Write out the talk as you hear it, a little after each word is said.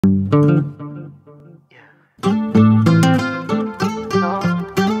Me,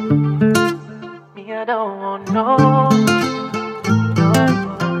 I don't want no.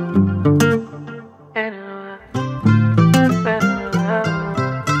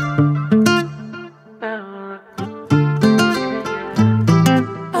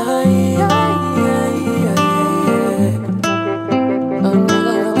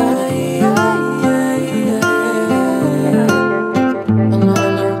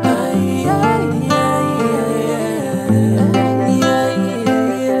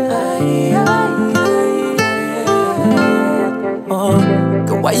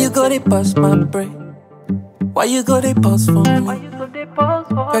 Why you go they bust my brain? Why you go they pause for me?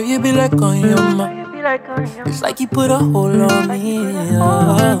 Girl, you be like on your mind. It's like you put a hole on me.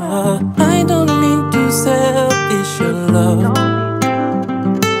 I don't mean to selfish your love.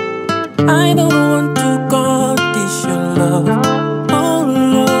 I don't want to condition your love. Oh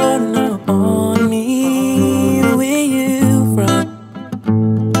Lord, no, on me. Where you from?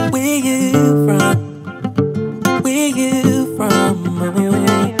 Where you from? Where you from?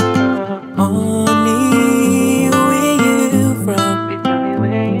 On me. Where you from?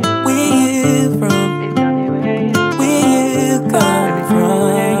 Where you from? Where you come from?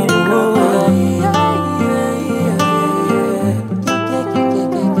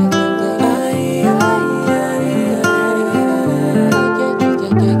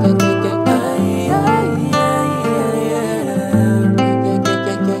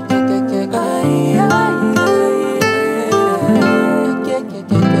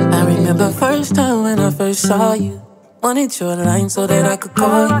 I remember first time when I first saw you. Wanted your line so that I could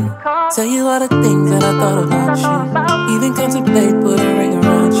call you. Tell you all the things that I thought about you. Even contemplate put a ring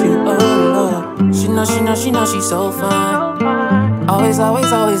around you. Oh Lord, she know, she's so fine. Always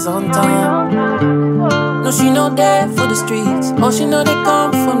on time. No, she know that for the streets. Oh, she know they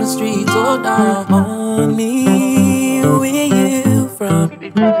come from the streets. Oh, down on me. Where you from?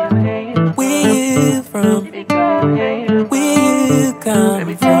 Where you from? Where you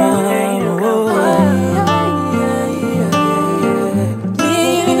come from?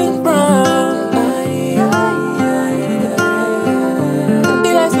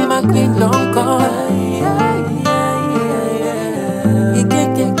 Don't go.